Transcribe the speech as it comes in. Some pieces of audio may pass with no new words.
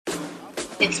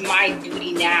it's my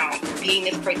duty now, being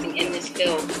this person in this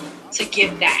field, to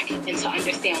give back and to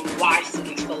understand why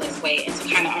students feel this way and to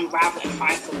kind of unravel and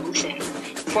find solutions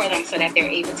for them so that they're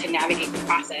able to navigate the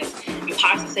process.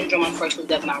 Imposter syndrome, unfortunately,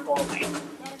 does not go away.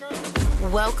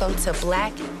 Welcome to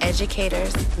Black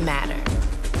Educators Matter.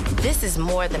 This is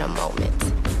more than a moment.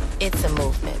 It's a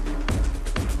movement.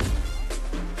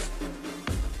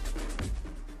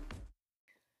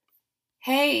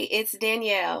 Hey, it's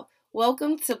Danielle.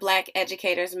 Welcome to Black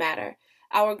Educators Matter.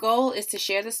 Our goal is to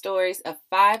share the stories of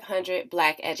 500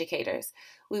 Black educators.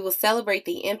 We will celebrate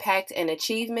the impact and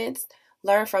achievements,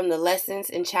 learn from the lessons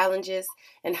and challenges,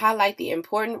 and highlight the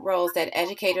important roles that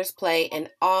educators play in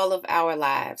all of our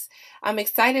lives. I'm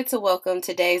excited to welcome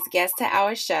today's guest to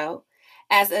our show.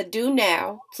 As a do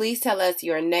now, please tell us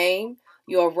your name,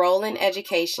 your role in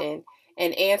education,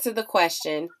 and answer the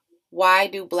question, why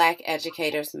do Black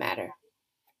educators matter?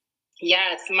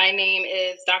 Yes, my name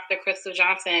is Dr. Crystal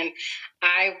Johnson.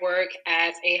 I work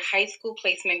as a high school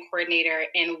placement coordinator,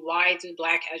 and why do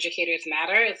Black educators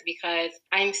matter is because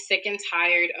I'm sick and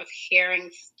tired of hearing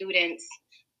students,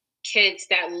 kids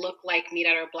that look like me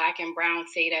that are Black and brown,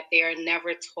 say that they are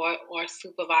never taught or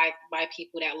supervised by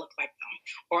people that look like them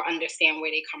or understand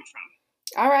where they come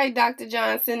from. All right, Dr.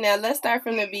 Johnson, now let's start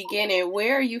from the beginning.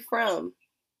 Where are you from?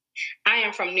 I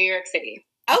am from New York City.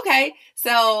 Okay,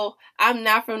 so I'm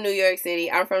not from New York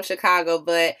City. I'm from Chicago,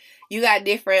 but you got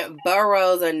different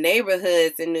boroughs or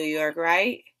neighborhoods in New York,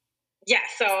 right? Yeah,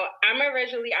 so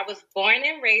I was born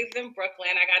and raised in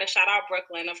Brooklyn. I got to shout out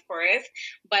Brooklyn, of course,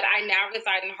 but I now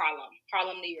reside in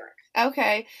Harlem, New York.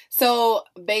 Okay, so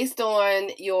based on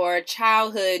your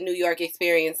childhood New York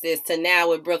experiences to now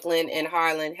with Brooklyn and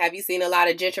Harlem, have you seen a lot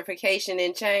of gentrification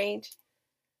and change?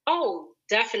 Oh,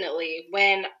 definitely.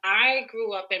 When I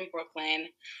grew up in Brooklyn,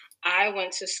 I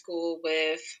went to school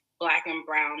with Black and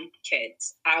brown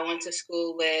kids. I went to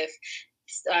school with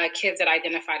kids that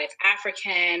identified as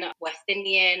African, West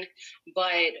Indian,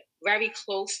 but very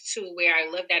close to where I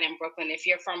lived at in Brooklyn. If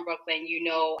you're from Brooklyn, you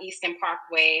know Eastern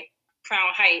Parkway, Crown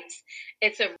Heights.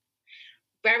 It's a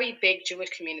very big Jewish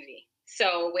community.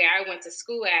 So where I went to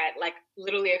school at, like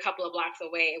literally a couple of blocks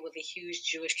away, it was a huge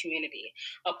Jewish community.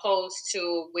 Opposed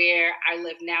to where I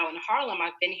live now in Harlem,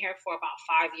 I've been here for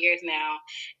about 5 years now.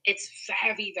 It's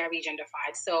very, very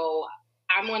gentrified. So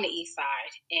I'm on the east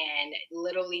side, and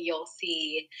literally you'll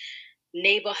see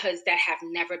neighborhoods that have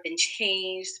never been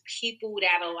changed, people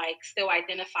that are like still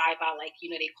identified by, like,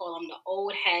 you know, they call them the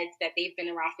old heads, that they've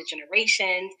been around for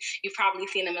generations. You've probably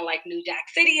seen them in like New Jack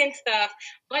City and stuff.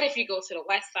 But if you go to the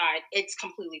west side, it's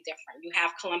completely different. You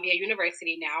have Columbia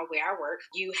University now, where I work.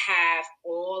 You have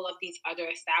all of these other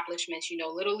establishments. You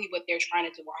know, literally what they're trying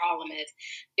to do with Harlem is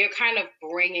they're kind of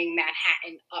bringing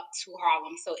Manhattan up to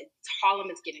Harlem. So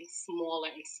Harlem is getting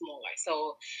smaller and smaller.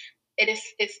 So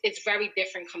it's very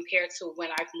different compared to when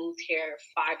I've moved here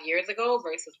 5 years ago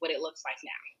versus what it looks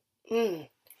like now.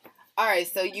 All right,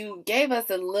 so you gave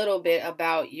us a little bit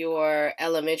about your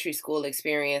elementary school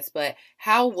experience, but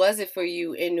how was it for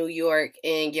you in New York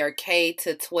in your K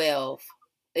to 12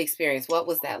 experience? What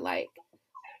was that like?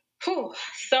 Whew.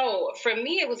 So for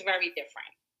me, it was very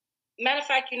different. Matter of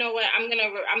fact, you know what? I'm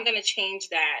gonna change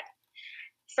that.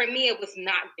 For me, it was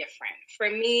not different. For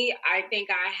me, I think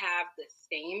I have the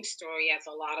same story as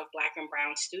a lot of Black and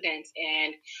brown students.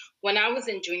 And when I was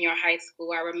in junior high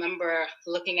school, I remember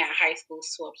looking at high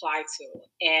schools to apply to.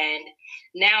 And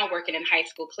now working in high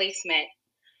school placement,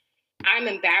 I'm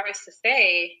embarrassed to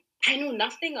say I knew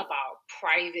nothing about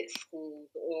private schools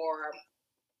or,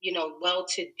 you know, well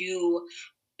to do,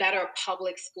 better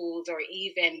public schools or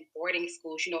even boarding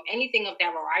schools, you know, anything of that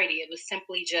variety. It was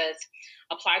simply just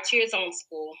apply to your own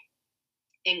school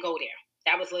and go there.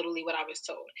 That was literally what I was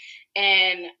told.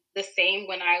 And the same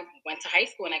when I went to high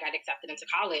school and I got accepted into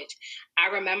college.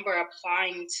 I remember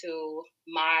applying to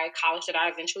my college that I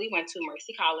eventually went to,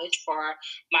 Mercy College, for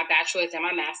my bachelor's and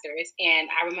my master's. And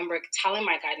I remember telling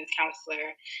my guidance counselor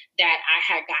that I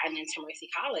had gotten into Mercy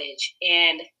College.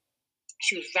 And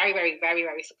she was very, very, very,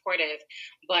 very supportive.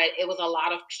 But it was a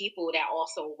lot of people that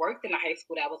also worked in the high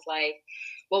school that was like,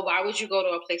 well, why would you go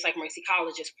to a place like Mercy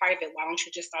College? It's private. Why don't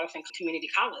you just start off in community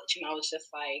college? And I was just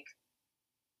like,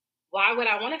 why would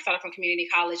I want to start off in community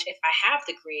college if I have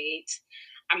the grades?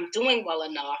 I'm doing well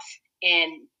enough,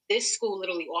 and this school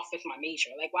literally offers my major.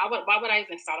 Like, why would I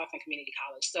even start off in community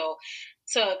college? So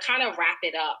to kind of wrap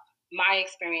it up, my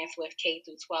experience with K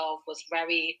through 12 was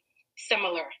very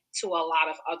similar to a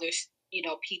lot of others, you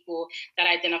know, people that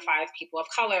identify as people of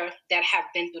color that have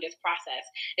been through this process.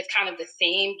 It's kind of the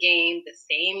same game, the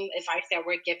same advice that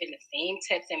we're given, the same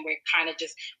tips, and we're kind of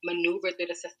just maneuver through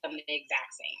the system the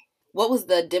exact same. What was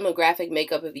the demographic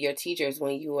makeup of your teachers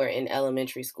when you were in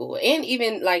elementary school? And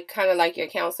even like kind of like your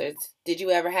counselors, did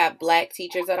you ever have Black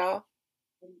teachers at all?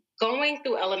 Going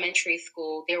through elementary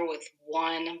school, there was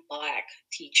one Black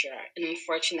teacher, and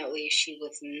unfortunately, she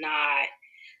was not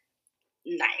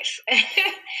nice.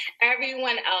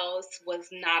 Everyone else was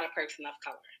not a person of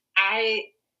color. I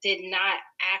did not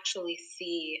actually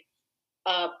see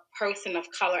a person of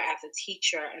color as a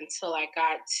teacher until I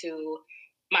got to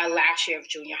my last year of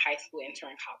junior high school,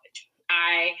 entering college.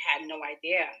 I had no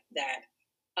idea that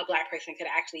a Black person could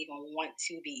actually even want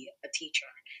to be a teacher.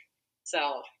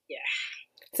 So, yeah.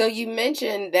 So you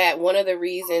mentioned that one of the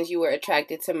reasons you were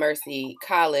attracted to Mercy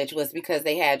College was because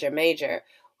they had your major.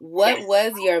 What Yes.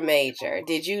 was your major?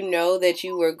 Did you know that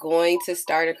you were going to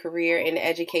start a career in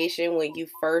education when you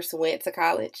first went to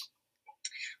college?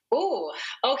 Oh,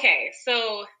 okay.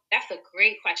 So that's a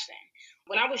great question.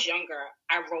 When I was younger,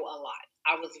 I wrote a lot.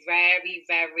 I was I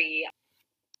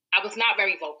was not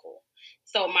very vocal.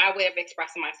 So my way of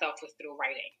expressing myself was through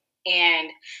writing.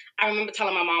 And I remember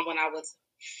telling my mom when I was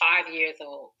 5 years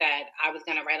old that I was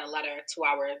gonna write a letter to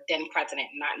our then president,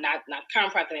 not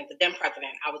current president, the then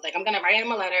president. I was like, I'm gonna write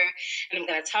him a letter and I'm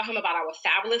gonna tell him about our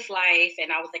fabulous life.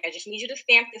 And I was like, I just need you to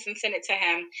stamp this and send it to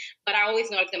him. But I always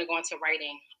knew I was gonna go into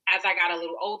writing. As I got a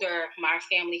little older, my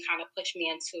family kind of pushed me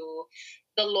into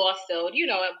the law field.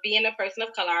 Being a person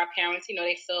of color, our parents,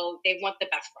 they feel they want the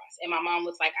best for us. And my mom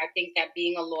was like, I think that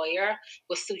being a lawyer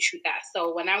will suit you best.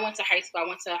 So when I went to high school, I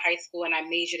went to high school and I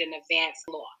majored in advanced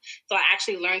law. So I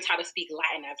actually learned how to speak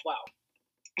Latin as well.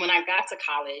 When I got to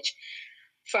college,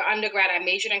 for undergrad, I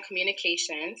majored in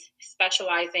communications,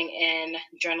 specializing in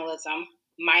journalism,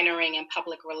 minoring in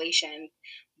public relations.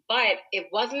 But it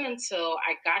wasn't until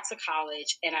I got to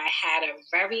college and I had a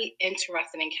very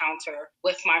interesting encounter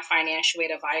with my financial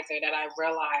aid advisor that I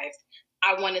realized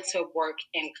I wanted to work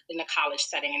in a college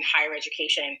setting in higher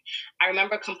education. I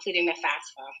remember completing the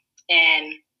FAFSA,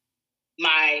 and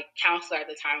my counselor at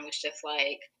the time was just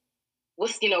like,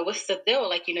 what's the deal?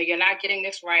 Like, you're not getting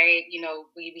this right.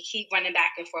 We keep running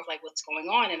back and forth, like, what's going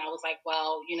on? And I was like,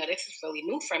 well, this is really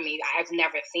new for me. I've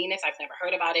never seen this. I've never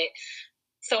heard about it.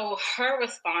 So her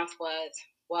response was,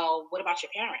 well, what about your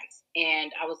parents?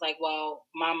 And I was like, well,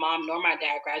 my mom nor my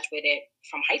dad graduated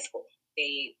from high school.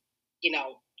 They,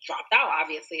 dropped out,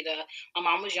 obviously. My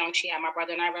mom was young. She had my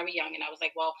brother and I very young. And I was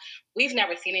like, well, we've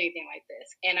never seen anything like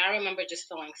this. And I remember just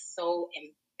feeling so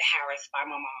embarrassed by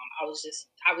my mom. I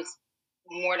was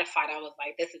mortified. I was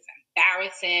like, this is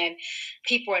embarrassing.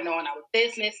 People are knowing our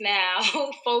business now.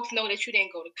 Folks know that you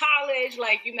didn't go to college.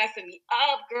 Like, you messing me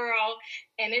up, girl.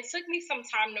 And it took me some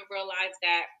time to realize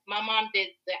that my mom did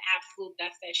the absolute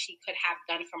best that she could have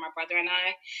done for my brother and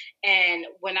I. And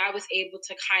when I was able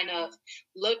to kind of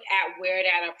look at where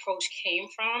that approach came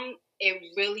from, it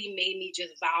really made me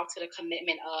just vow to the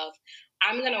commitment of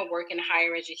I'm going to work in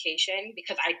higher education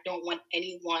because I don't want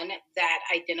anyone that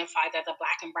identifies as a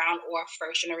Black and brown or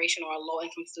first generation or a low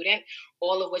income student,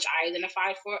 all of which I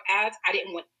identified for as. I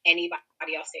didn't want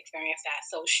anybody else to experience that.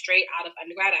 So straight out of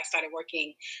undergrad, I started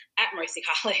working at Mercy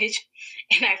College,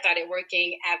 and I started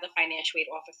working as a financial aid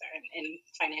officer in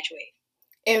financial aid.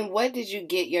 And what did you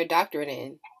get your doctorate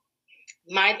in?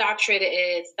 My doctorate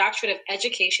is Doctorate of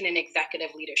Education and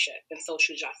Executive Leadership in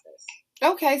Social Justice.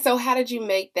 Okay, so how did you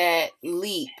make that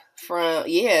leap from,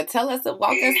 tell us,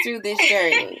 walk us through this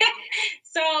journey.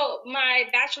 So my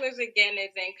bachelor's again is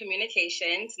in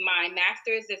communications. My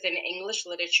master's is in English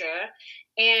literature.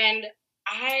 And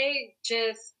I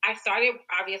started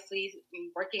obviously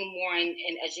working more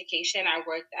in education. I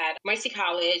worked at Mercy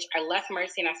College. I left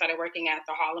Mercy and I started working at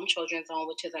the Harlem Children's Zone,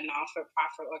 which is a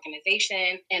non-for-profit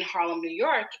organization in Harlem, New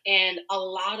York. And a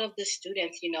lot of the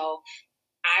students,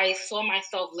 I saw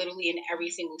myself literally in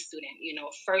every single student,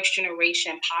 first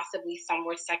generation, possibly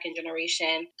somewhere second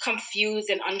generation, confused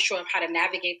and unsure of how to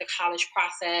navigate the college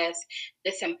process,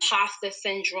 this imposter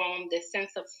syndrome, this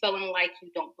sense of feeling like you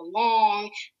don't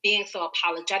belong, being so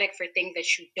apologetic for things that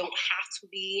you don't have to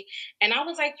be. And I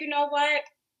was like, you know what?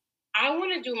 I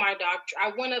want to do my doctorate.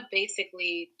 I want to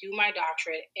basically do my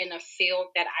doctorate in a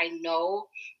field that I know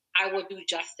I will do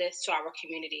justice to our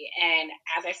community. And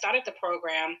as I started the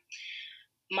program,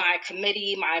 my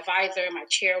committee, my advisor, my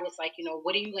chair was like,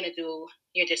 what are you going to do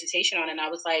your dissertation on? And I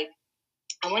was like,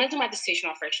 I want to do my dissertation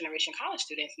on first generation college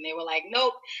students. And they were like,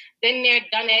 nope, been there,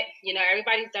 done it.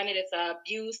 Everybody's done it. It's a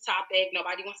abused topic.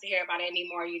 Nobody wants to hear about it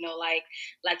anymore. Like,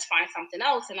 let's find something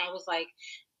else. And I was like,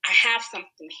 I have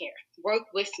something here.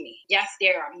 Work with me. Yes,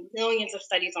 there are millions of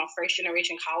studies on first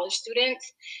generation college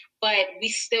students, but we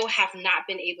still have not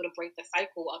been able to break the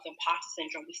cycle of imposter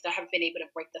syndrome. We still haven't been able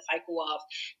to break the cycle of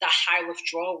the high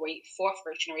withdrawal rate for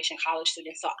first generation college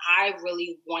students. So I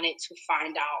really wanted to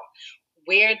find out,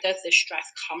 where does the stress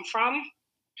come from?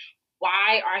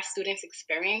 Why are students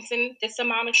experiencing this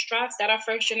amount of stress that are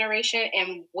first generation,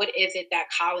 and what is it that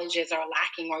colleges are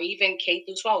lacking, or even K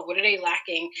through 12, what are they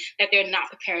lacking that they're not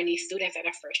preparing these students that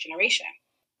are first generation?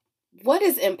 What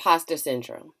is imposter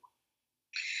syndrome?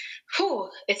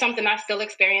 It's something I still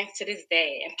experience to this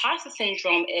day. Imposter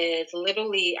syndrome is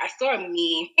literally, I saw a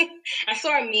meme. I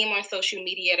saw a meme on social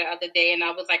media the other day, and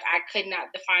I was like, I could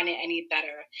not define it any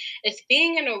better. It's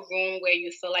being in a room where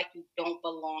you feel like you don't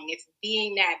belong. It's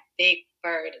being that Big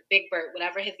Bird,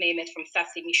 whatever his name is from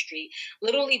Sesame Street,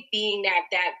 literally being that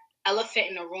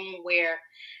elephant in a room where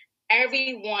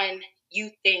everyone, you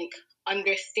think,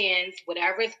 understands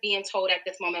whatever is being told at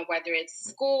this moment, whether it's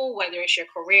school, whether it's your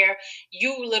career.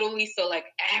 You literally feel like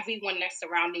everyone that's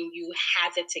surrounding you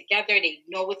has it together. They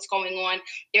know what's going on.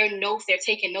 They're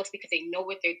taking notes because they know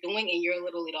what they're doing, and you're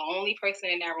literally the only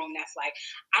person in that room that's like,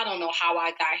 I don't know how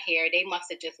I got here. They must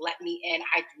have just let me in.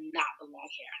 I do not belong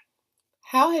here.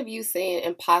 How have you seen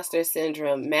imposter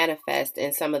syndrome manifest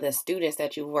in some of the students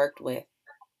that you worked with?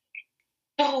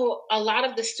 So, a lot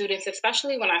of the students,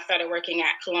 especially when I started working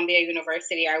at Columbia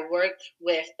University, I worked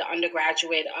with the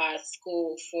undergraduate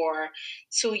school for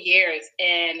 2 years.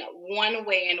 And one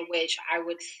way in which I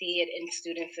would see it in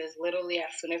students is literally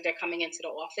as soon as they're coming into the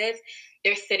office,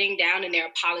 they're sitting down and they're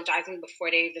apologizing before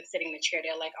they even sit in the chair.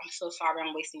 They're like, I'm so sorry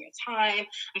I'm wasting your time.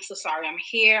 I'm so sorry I'm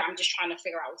here. I'm just trying to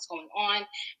figure out what's going on.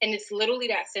 And it's literally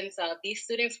that sense of, these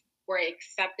students were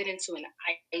accepted into an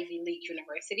Ivy League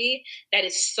university that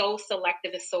is so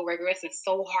selective and so rigorous and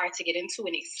so hard to get into,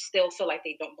 and they still feel like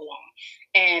they don't belong.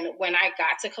 And when I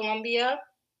got to Columbia,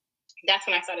 that's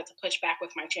when I started to push back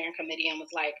with my chairing committee and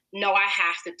was like, no, I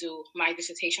have to do my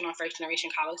dissertation on first generation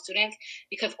college students,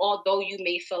 because although you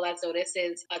may feel as though this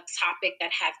is a topic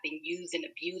that has been used and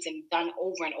abused and done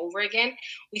over and over again,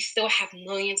 we still have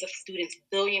millions of students,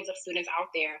 billions of students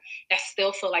out there that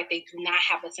still feel like they do not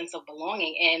have a sense of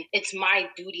belonging. And it's my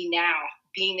duty now,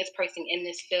 being this person in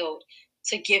this field,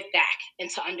 to give back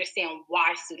and to understand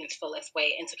why students feel this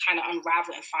way, and to kind of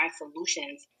unravel and find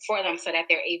solutions for them so that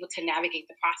they're able to navigate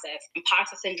the process.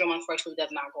 Imposter syndrome, unfortunately,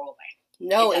 does not go away.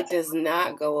 No, it does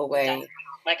not go away.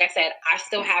 Like I said, I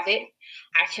still have it.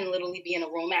 I can literally be in a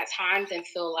room at times and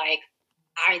feel like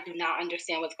I do not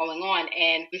understand what's going on.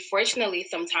 And unfortunately,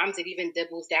 sometimes it even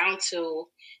dibbles down to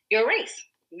your race.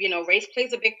 Race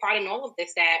plays a big part in all of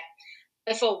this. That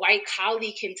if a white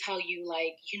colleague can tell you,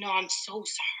 like, I'm so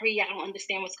sorry, I don't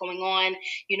understand what's going on,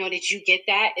 did you get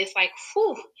that? It's like,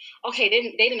 whew, okay,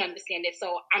 they didn't understand it,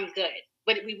 so I'm good.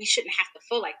 But we shouldn't have to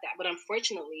feel like that. But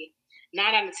unfortunately,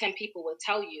 9 out of 10 people will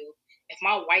tell you, if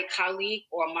my white colleague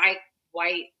or my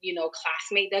white,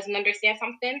 classmate doesn't understand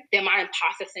something, then my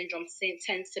imposter syndrome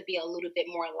tends to be a little bit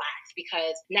more lax,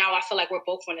 because now I feel like we're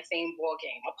both on the same ball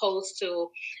game, opposed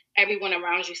to everyone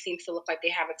around you seems to look like they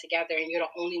have it together, and you're the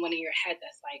only one in your head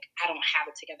that's like, I don't have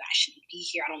it together. I shouldn't be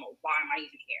here. I don't know why am I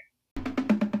even here.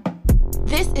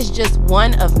 This is just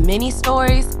one of many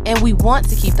stories, and we want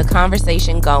to keep the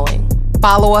conversation going.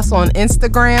 Follow us on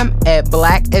Instagram at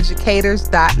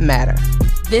blackeducators.matter.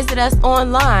 Visit us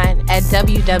online at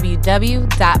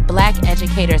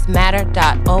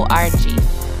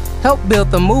www.blackeducatorsmatter.org. Help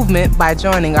build the movement by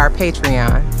joining our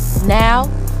Patreon. Now,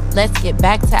 let's get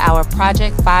back to our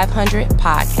Project 500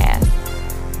 podcast.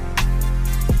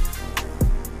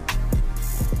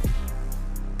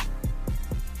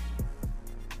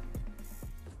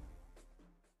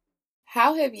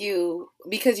 How have you,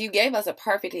 because you gave us a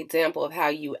perfect example of how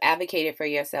you advocated for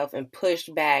yourself and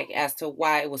pushed back as to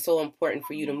why it was so important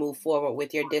for you to move forward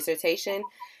with your dissertation.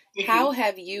 Mm-hmm. How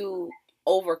have you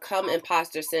overcome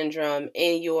imposter syndrome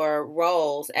in your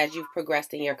roles as you've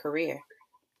progressed in your career?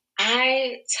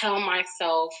 I tell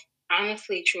myself,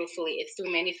 honestly, truthfully, it's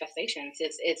through manifestations.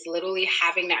 It's literally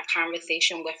having that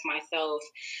conversation with myself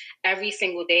every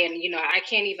single day. And, I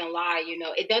can't even lie,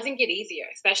 it doesn't get easier,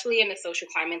 especially in the social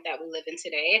climate that we live in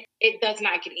today. It does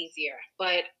not get easier,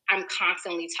 but I'm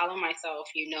constantly telling myself,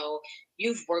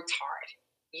 you've worked hard.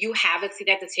 You have a seat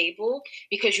at the table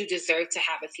because you deserve to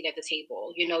have a seat at the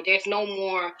table. There's no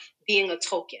more being a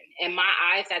token. In my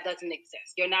eyes, that doesn't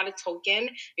exist. You're not a token.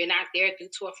 You're not there due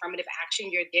to affirmative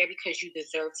action. You're there because you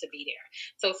deserve to be there.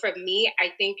 So for me,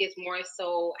 I think it's more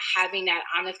so having that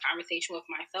honest conversation with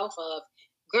myself of,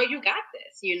 girl, you got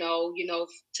this.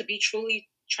 To be truly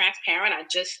transparent, I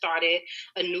just started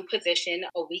a new position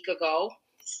a week ago.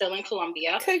 still in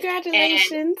Columbia.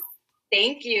 Congratulations. And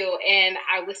thank you. And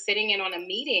I was sitting in on a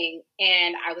meeting,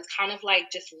 and I was kind of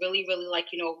like just really, really like,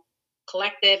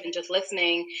 collective and just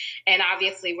listening. And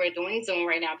obviously we're doing Zoom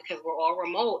right now because we're all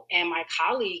remote. And my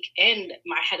colleague and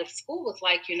my head of school was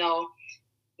like,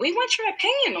 we want your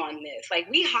opinion on this. Like,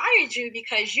 we hired you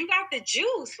because you got the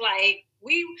juice. Like,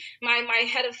 my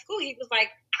head of school, he was like,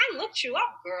 I looked you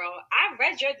up, girl. I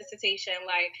read your dissertation.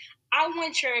 Like, I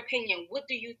want your opinion. What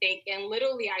do you think? And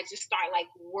literally, I just start like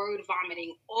word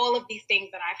vomiting all of these things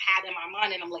that I've had in my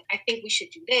mind. And I'm like, I think we should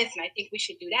do this. And I think we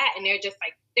should do that. And they're just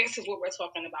like, this is what we're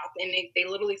talking about. And they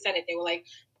literally said it. They were like,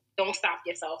 don't stop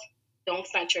yourself. Don't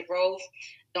stunt your growth.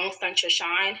 Don't stunt your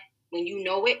shine. When you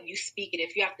know it, you speak it.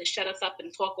 If you have to shut us up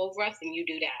and talk over us, then you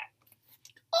do that.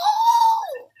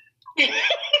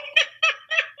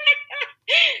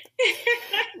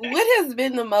 What has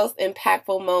been the most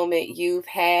impactful moment you've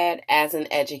had as an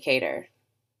educator?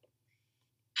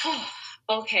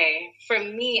 Okay, for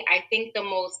me, I think the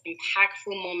most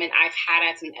impactful moment I've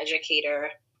had as an educator,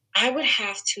 I would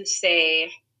have to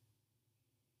say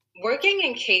working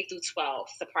in K through 12,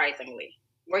 surprisingly.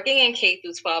 Working in K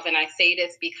through 12, and I say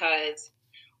this because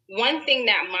one thing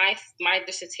that my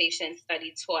dissertation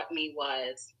study taught me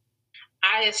was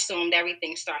I assumed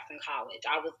everything starts in college.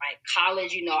 I was like,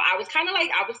 college, I was kind of like,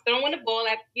 I was throwing the ball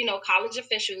at, college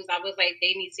officials. I was like,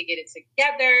 they need to get it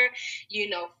together.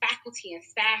 Faculty and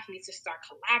staff need to start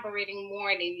collaborating more.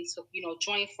 And they need to,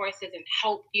 join forces and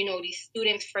help, these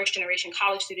students, first generation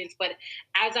college students. But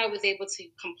as I was able to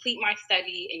complete my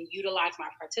study and utilize my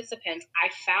participants, I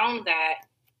found that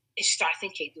it starts in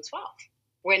K through 12.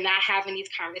 We're not having these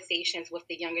conversations with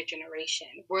the younger generation.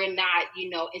 We're not,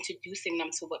 introducing them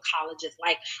to what college is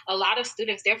like. A lot of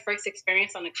students, their first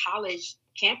experience on the college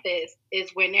campus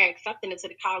is when they're accepted into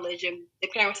the college and the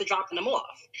parents are dropping them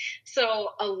off. So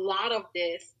a lot of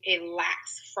this, it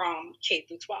lacks from K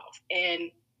through 12.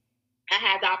 And I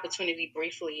had the opportunity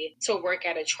briefly to work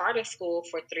at a charter school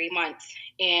for 3 months,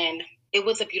 and it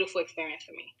was a beautiful experience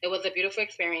for me. It was a beautiful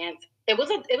experience. It was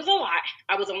a lot.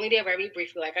 I was only there very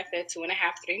briefly, like I said, 2.5,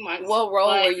 3 months. What role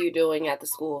were you doing at the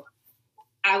school?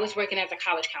 I was working as a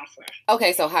college counselor.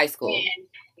 Okay, so high school. And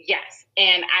yes,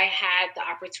 and I had the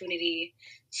opportunity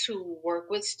to work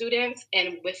with students,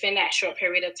 and within that short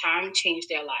period of time, change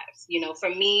their lives. For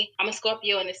me, I'm a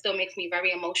Scorpio, and it still makes me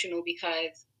very emotional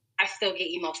because I still get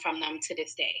emails from them to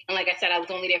this day. And like I said, I was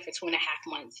only there for 2.5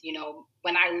 months.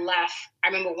 When I left, I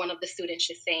remember one of the students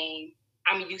just saying,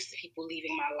 I'm used to people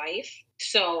leaving my life,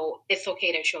 so it's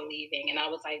okay that you're leaving. And I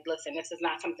was like, listen, this is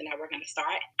not something that we're going to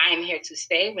start. I am here to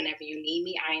stay. Whenever you need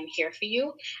me, I am here for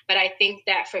you. But I think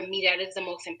that for me, that is the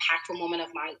most impactful moment of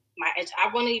my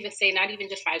I want to even say not even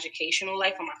just my educational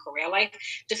life or my career life,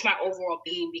 just my overall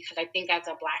being, because I think as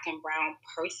a Black and brown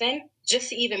person, just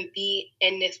to even be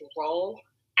in this role,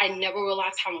 I never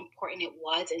realized how important it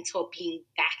was until being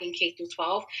back in K through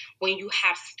 12, when you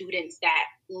have students that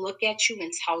look at you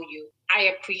and tell you, I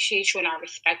appreciate you and I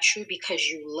respect you because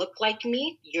you look like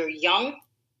me, you're young,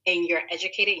 and you're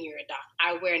educated, and you're a doctor.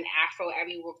 I wear an afro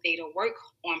every day to work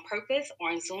on purpose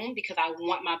on Zoom because I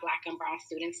want my Black and brown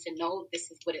students to know this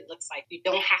is what it looks like. You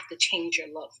don't have to change your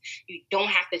looks. You don't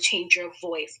have to change your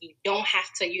voice. You don't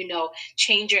have to,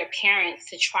 change your appearance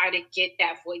to try to get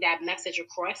that message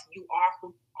across. You are who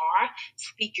you are.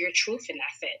 Speak your truth, and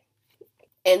that's it.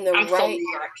 And the I'm right,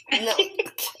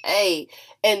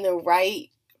 and the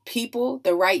right people,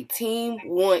 the right team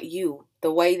want you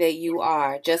the way that you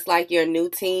are. Just like your new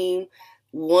team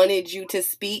wanted you to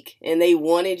speak and they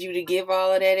wanted you to give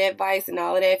all of that advice and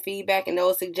all of that feedback and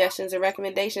those suggestions and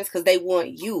recommendations because they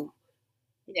want you.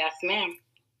 Yes, ma'am.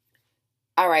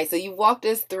 All right, so you walked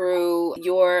us through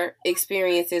your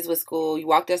experiences with school. You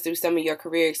walked us through some of your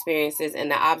career experiences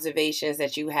and the observations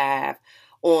that you have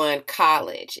on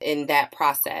college in that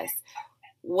process.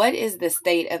 What is the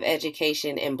state of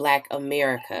education in Black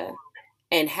America,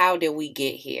 and how did we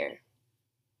get here?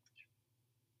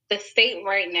 The state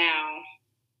right now,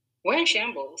 we're in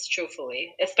shambles,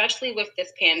 truthfully, especially with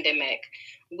this pandemic.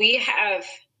 We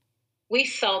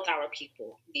felt our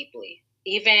people deeply.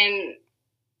 Even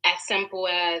as simple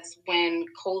as when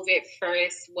COVID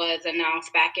first was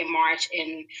announced back in March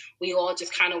and we all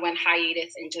just kind of went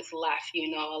hiatus and just left.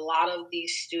 A lot of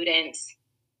these students,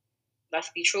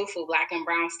 let's be truthful, Black and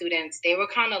brown students, they were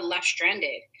kind of left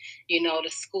stranded. The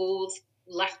schools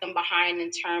left them behind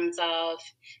in terms of,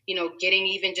 getting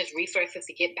even just resources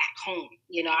to get back home.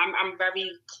 I'm very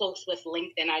close with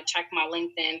LinkedIn. I check my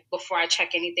LinkedIn before I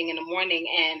check anything in the morning.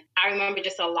 And I remember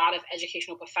just a lot of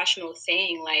educational professionals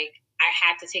saying, like, I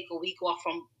had to take a week off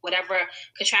from whatever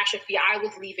catastrophe I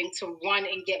was leaving to run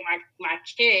and get my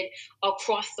kid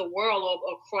across the world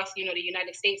or across, the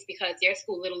United States, because their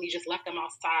school literally just left them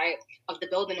outside of the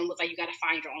building and was like, you got to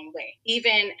find your own way.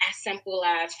 Even as simple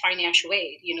as financial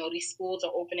aid, these schools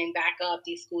are opening back up.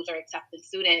 These schools are accepting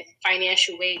students.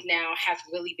 Financial aid now has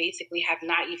really basically have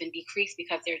not even decreased,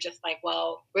 because they're just like,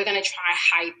 well, we're going to try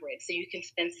hybrid. So you can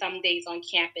spend some days on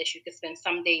campus, you can spend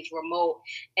some days remote.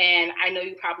 And I know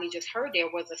you probably just heard there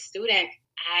was a student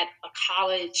at a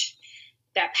college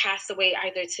that passed away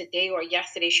either today or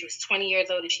yesterday. She was 20 years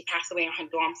old and she passed away in her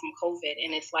dorm from COVID.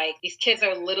 And it's like, these kids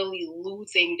are literally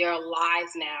losing their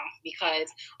lives now because,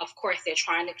 of course, they're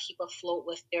trying to keep afloat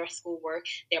with their schoolwork.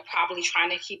 They're probably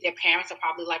trying to keep, their parents are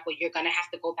probably like, well, you're going to have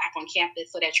to go back on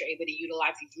campus so that you're able to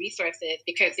utilize these resources,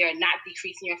 because they're not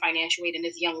decreasing your financial aid. And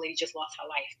this young lady just lost her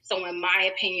life. So in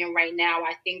my opinion right now,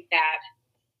 I think that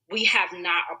we have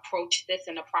not approached this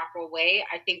in a proper way.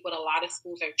 I think what a lot of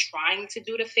schools are trying to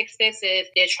do to fix this is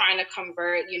they're trying to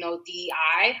convert,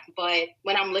 DEI. But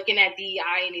when I'm looking at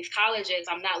DEI in these colleges,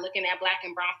 I'm not looking at Black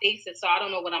and brown faces. So I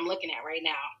don't know what I'm looking at right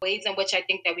now. Ways in which I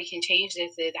think that we can change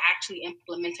this is actually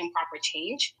implementing proper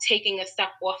change, taking a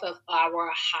step off of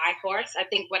our high horse. I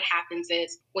think what happens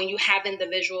is when you have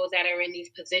individuals that are in these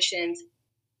positions,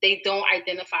 they don't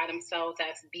identify themselves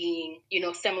as being,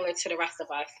 similar to the rest of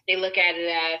us. They look at it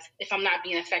as, if I'm not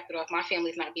being affected or if my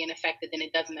family's not being affected, then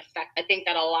it doesn't affect. I think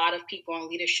that a lot of people in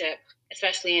leadership,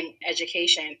 especially in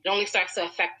education, it only starts to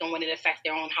affect them when it affects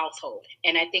their own household.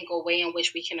 And I think a way in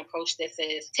which we can approach this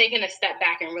is taking a step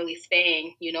back and really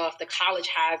saying, if the college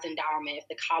has endowment, if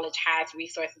the college has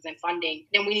resources and funding,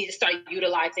 then we need to start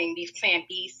utilizing these plan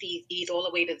B, C, D's all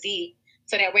the way to Z,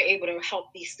 so that we're able to help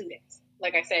these students.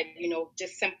 Like I said,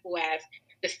 just simple as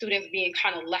the students being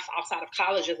kind of left outside of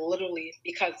colleges literally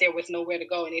because there was nowhere to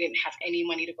go and they didn't have any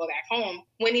money to go back home.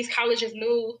 When these colleges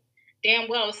knew damn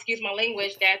well, excuse my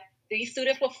language, that these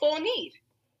students were full need.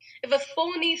 If a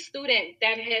full need student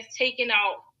that has taken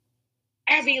out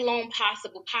every loan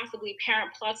possible, possibly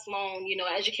Parent Plus loan,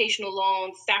 educational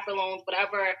loans, staffer loans,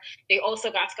 whatever, they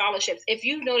also got scholarships. If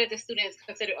you know that the student is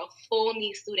considered a full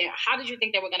need student, how did you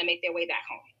think they were going to make their way back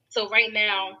home? So right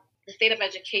now, the state of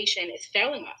education is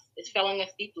failing us. It's failing us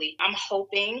deeply. I'm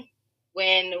hoping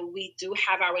when we do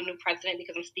have our new president,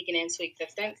 because I'm speaking into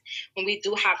existence, when we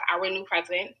do have our new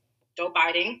president, Joe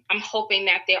Biden, I'm hoping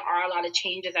that there are a lot of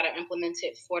changes that are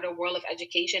implemented for the world of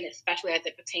education, especially as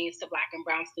it pertains to Black and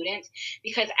brown students.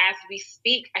 Because as we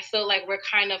speak, I feel like we're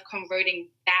kind of converting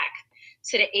back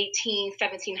to the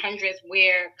 1700s,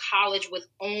 where college was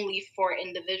only for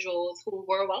individuals who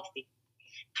were wealthy.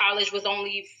 College was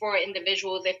only for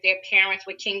individuals if their parents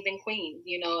were kings and queens.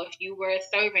 If you were a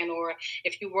servant or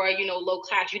if you were, low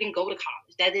class, you didn't go to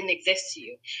college. That didn't exist to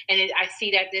you. And I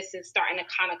see that this is starting to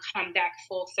kind of come back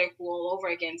full circle all over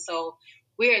again. So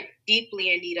we're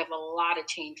deeply in need of a lot of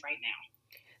change right now.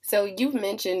 So you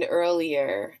mentioned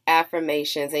earlier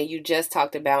affirmations, and you just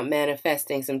talked about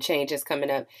manifesting some changes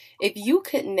coming up. If you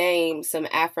could name some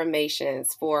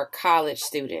affirmations for college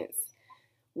students,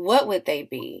 what would they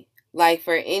be? Like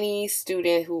for any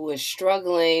student who was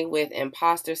struggling with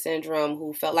imposter syndrome,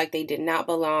 who felt like they did not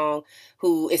belong,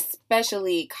 who,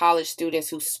 especially college students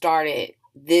who started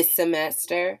this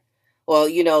semester, well,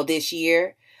 this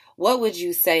year, what would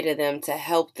you say to them to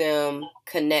help them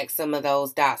connect some of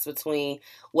those dots between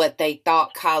what they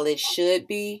thought college should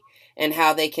be and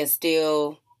how they can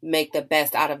still make the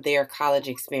best out of their college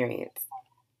experience?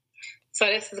 So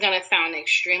this is going to sound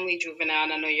extremely juvenile,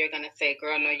 and I know you're going to say,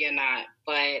 girl, no, you're not.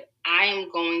 But I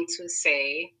am going to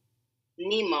say,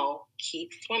 Nemo,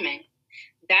 keep swimming.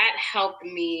 That helped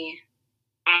me,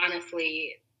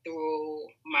 honestly, through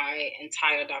my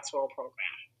entire doctoral program.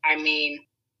 I mean,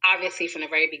 obviously, from the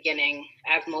very beginning,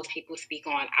 as most people speak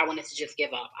on, I wanted to just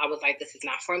give up. I was like, this is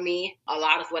not for me. A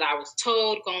lot of what I was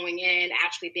told going in,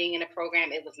 actually being in the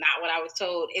program, it was not what I was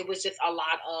told. It was just a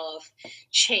lot of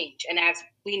change. And as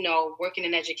we know, working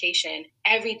in education,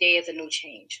 every day is a new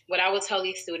change. What I would tell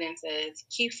these students is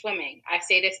keep swimming. I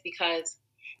say this because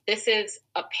this is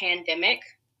a pandemic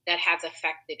that has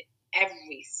affected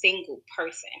every single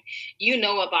person. You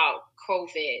know about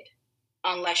COVID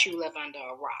unless you live under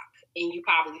a rock. And you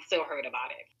probably still heard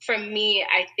about it. For me,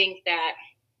 I think that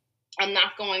I'm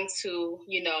not going to,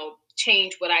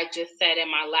 change what I just said in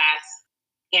my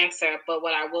last answer. But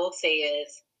what I will say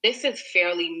is this is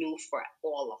fairly new for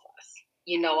all of us.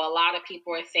 A lot of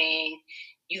people are saying,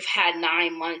 you've had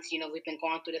 9 months, we've been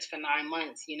going through this for 9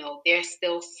 months, there's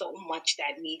still so much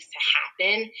that needs to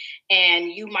happen.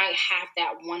 And you might have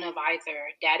that one advisor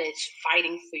that is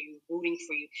fighting for you, rooting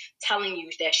for you, telling you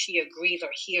that she agrees or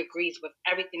he agrees with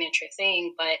everything that you're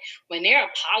saying. But when there are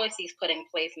policies put in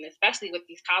place, and especially with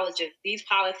these colleges, these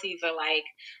policies are like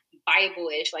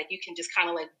Bible-ish. Like you can just kind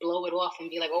of like blow it off and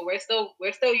be like, oh, we're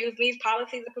still using these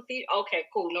policies and procedures. Okay,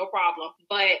 cool, no problem.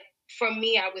 But for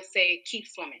me, I would say keep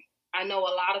swimming. I know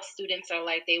a lot of students are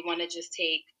like, they want to just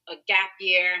take a gap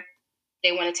year.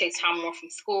 They want to take time off from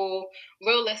school.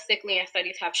 Realistically, and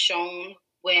studies have shown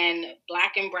when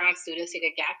Black and brown students take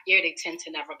a gap year, they tend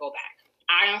to never go back.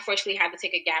 I unfortunately had to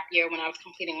take a gap year when I was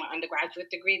completing my undergraduate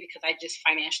degree because I just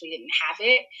financially didn't have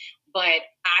it. But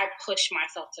I pushed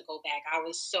myself to go back. I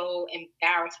was so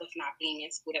embarrassed with not being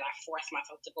in school that I forced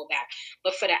myself to go back.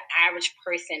 But for the average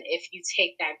person, if you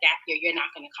take that gap year, you're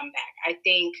not going to come back. I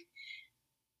think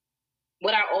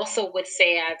what I also would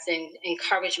say as an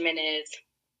encouragement is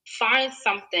find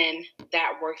something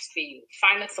that works for you.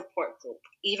 Find a support group.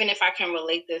 Even if I can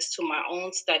relate this to my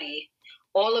own study,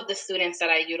 all of the students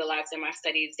that I utilized in my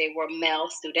studies, they were male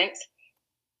students.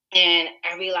 And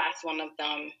every last one of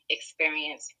them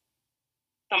experienced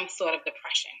some sort of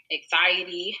depression,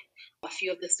 anxiety. A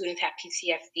few of the students had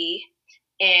PTSD.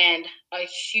 And a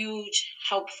huge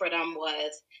help for them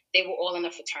was they were all in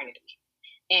a fraternity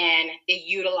and they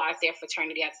utilize their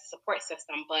fraternity as a support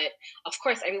system. But of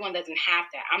course, everyone doesn't have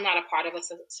that. I'm not a part of a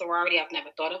sorority. I've never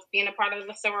thought of being a part of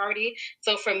a sorority.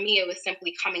 So for me, it was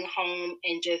simply coming home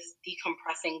and just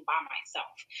decompressing by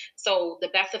myself. So the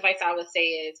best advice I would say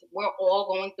is we're all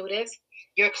going through this.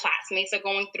 Your classmates are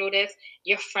going through this.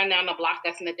 Your friend down the block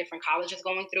that's in a different college is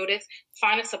going through this.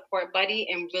 Find a support buddy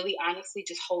and really honestly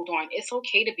just hold on. It's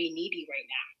okay to be needy right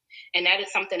now. And that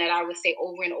is something that I would say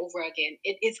over and over again.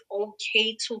 It is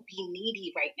okay to be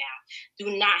needy right now.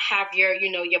 Do not have your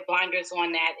blinders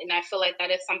on that. And I feel like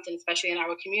that is something, especially in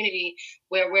our community,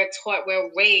 where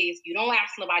we're raised, you don't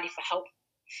ask nobody for help.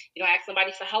 You don't ask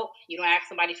somebody for help. You don't ask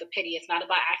somebody for pity. It's not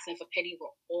about asking for pity. We're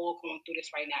all going through this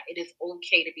right now. It is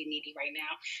okay to be needy right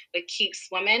now, but keep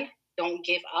swimming. Don't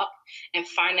give up and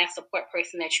find that support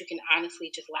person that you can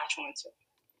honestly just latch on to.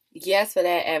 Yes, for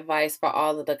that advice for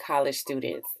all of the college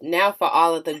students. Now for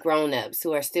all of the grown-ups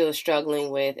who are still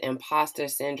struggling with imposter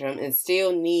syndrome and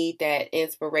still need that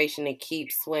inspiration to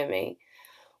keep swimming.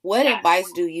 What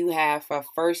advice do you have for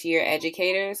first-year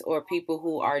educators or people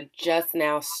who are just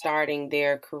now starting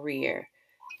their career?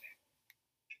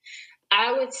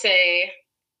 I would say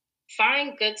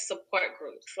find good support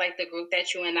groups like the group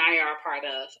that you and I are a part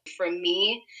of. For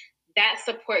me, that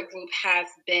support group has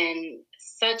been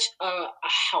such a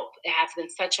help. It has been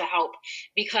such a help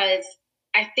because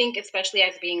I think, especially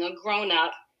as being a grown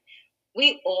up,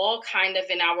 we all kind of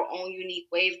in our own unique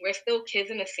ways, we're still kids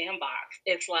in the sandbox.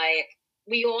 It's like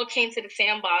we all came to the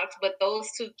sandbox, but those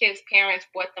two kids' parents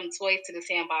brought them toys to the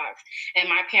sandbox, and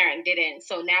my parent didn't.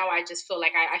 So now I just feel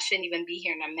like I shouldn't even be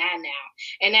here, and I'm mad now.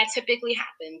 And that typically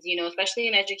happens, especially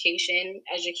in education,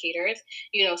 educators,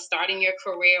 starting your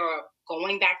career or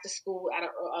going back to school at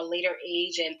a later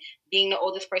age and being the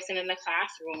oldest person in the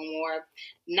classroom or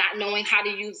not knowing how to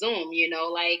use Zoom,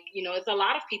 it's a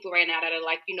lot of people right now that are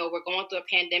like, we're going through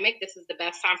a pandemic. This is the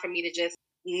best time for me to just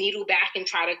needle back and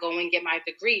try to go and get my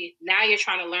degree. Now you're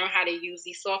trying to learn how to use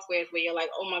these softwares where you're like,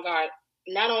 oh my God,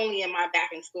 not only am I back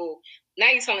in school, now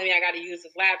you're telling me I got to use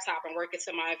this laptop and work it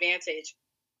to my advantage.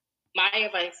 My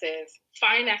advice is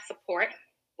find that support,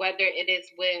 whether it is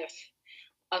with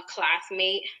a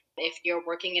classmate, if you're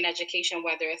working in education,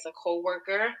 whether it's a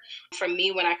coworker. For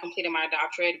me, when I completed my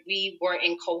doctorate, we were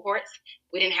in cohorts.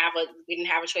 We didn't have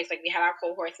a choice. Like we had our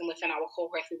cohorts, and within our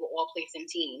cohorts, we were all placed in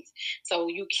teams. So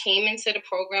you came into the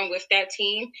program with that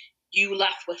team. You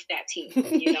left with that team.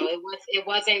 It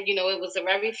wasn't. It was a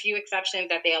very few exceptions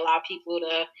that they allow people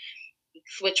to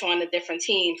switch on to different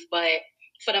teams, but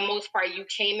for the most part, you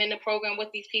came in the program with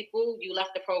these people, you left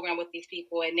the program with these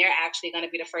people, and they're actually going to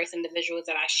be the first individuals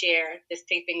that I share this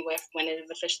taping with when it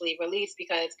is officially released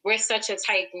because we're such a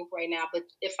tight group right now. But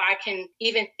if I can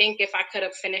even think if I could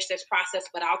have finished this process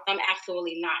without them,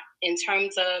 absolutely not. In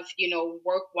terms of,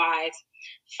 work-wise,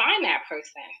 find that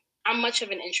person. I'm much of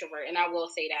an introvert, and I will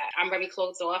say that. I'm very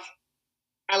closed off.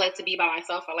 I like to be by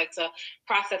myself. I like to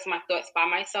process my thoughts by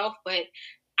myself, but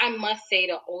I must say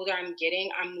the older I'm getting,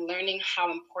 I'm learning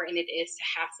how important it is to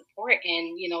have support.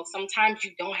 And, sometimes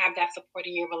you don't have that support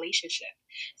in your relationship.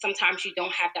 Sometimes you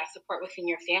don't have that support within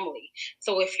your family.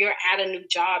 So if you're at a new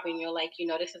job and you're like,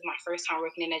 this is my first time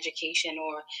working in education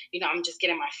or, I'm just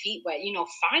getting my feet wet,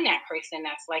 find that person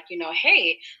that's like,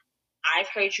 hey, I've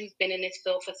heard you've been in this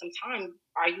field for some time.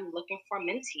 Are you looking for a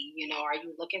mentee? Are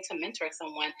you looking to mentor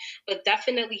someone? But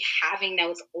definitely having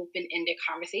those open-ended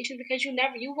conversations, because you'll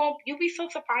be so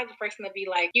surprised the person to be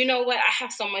like, you know what, I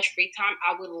have so much free time.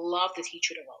 I would love to teach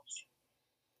you the ropes.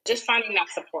 Just finding that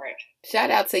support. Shout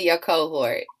out to your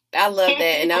cohort. I love that.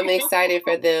 And I'm excited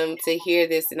for them to hear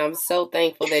this. And I'm so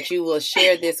thankful that you will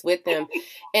share this with them.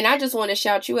 And I just want to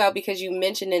shout you out because you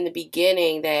mentioned in the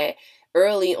beginning that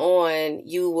early on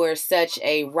you were such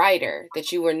a writer,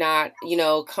 that you were not,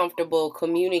 comfortable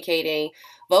communicating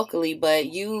vocally, but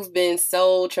you've been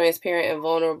so transparent and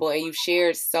vulnerable, and you've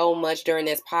shared so much during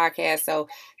this podcast. So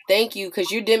thank you,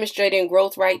 because you're demonstrating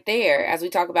growth right there as we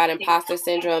talk about imposter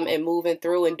syndrome and moving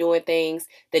through and doing things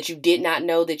that you did not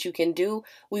know that you can do.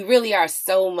 We really are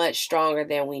so much stronger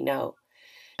than we know.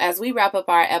 As we wrap up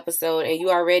our episode, and you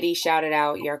already shouted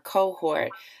out your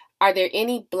cohort, are there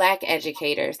any Black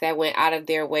educators that went out of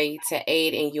their way to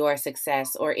aid in your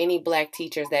success, or any Black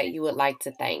teachers that you would like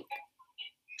to thank?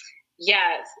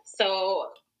 Yes.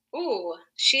 So,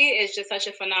 she is just such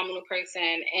a phenomenal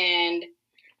person. And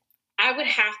I would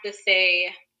have to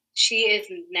say she is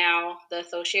now the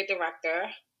Associate Director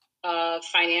of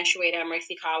Financial Aid at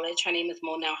Mercy College. Her name is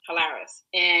Monel Halaris.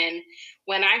 And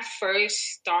when I first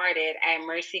started at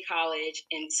Mercy College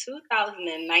in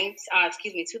 2009,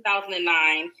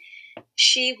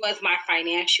 she was my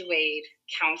financial aid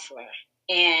counselor.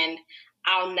 And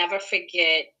I'll never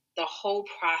forget the whole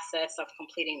process of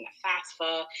completing the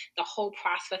FAFSA, the whole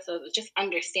process of just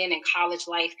understanding college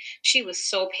life. She was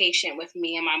so patient with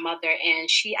me and my mother, and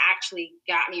she actually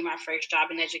got me my first job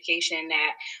in education.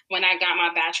 That when I got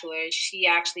my bachelor's, she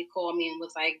actually called me and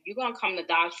was like, "You're going to come to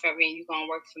Dodge Ferry and you're going to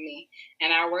work for me."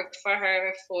 And I worked for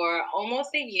her for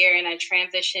almost a year, and I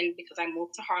transitioned because I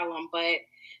moved to Harlem, but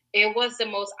it was the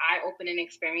most eye-opening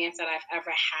experience that I've ever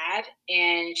had.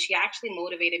 And she actually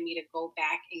motivated me to go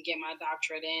back and get my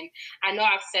doctorate. And I know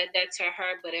I've said that to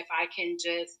her, but if I can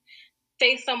just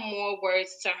say some more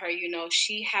words to her,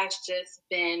 she has just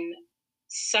been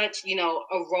such, a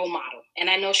role model. And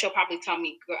I know she'll probably tell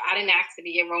me, "Girl, I didn't ask to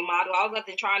be your role model. I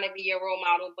wasn't trying to be your role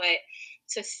model." But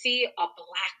to see a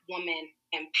Black woman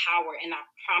in power, and I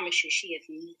promise you, she is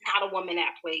not a woman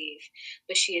that plays,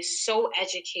 but she is so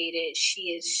educated.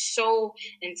 She is so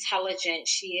intelligent.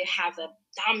 She has a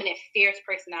dominant, fierce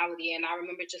personality. And I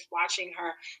remember just watching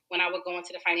her when I would go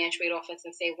into the financial aid office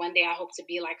and say, one day I hope to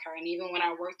be like her. And even when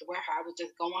I worked with her, I would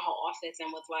just go in her office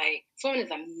and was like, "Someone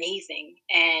is amazing."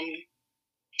 And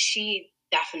she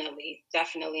definitely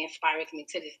inspires me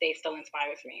to this day, still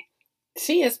inspires me.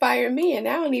 She inspired me, and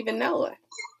I don't even know her.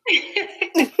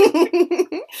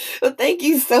 Well, thank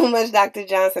you so much, Dr.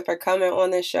 Johnson, for coming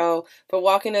on the show, for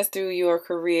walking us through your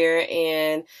career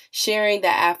and sharing the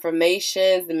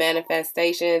affirmations, the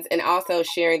manifestations, and also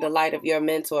sharing the light of your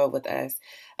mentor with us.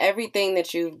 Everything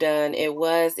that you've done, it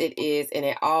was, it is, and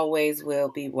it always will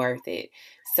be worth it.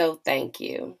 So thank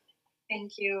you.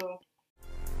 Thank you.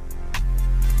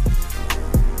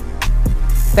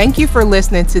 Thank you for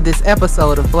listening to this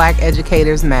episode of Black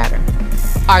Educators Matter.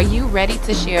 Are you ready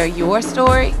to share your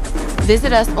story?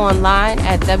 Visit us online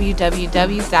at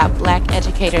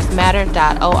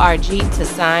www.blackeducatorsmatter.org to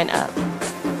sign up.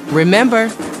 Remember,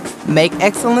 make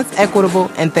excellence equitable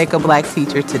and thank a Black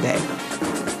teacher today.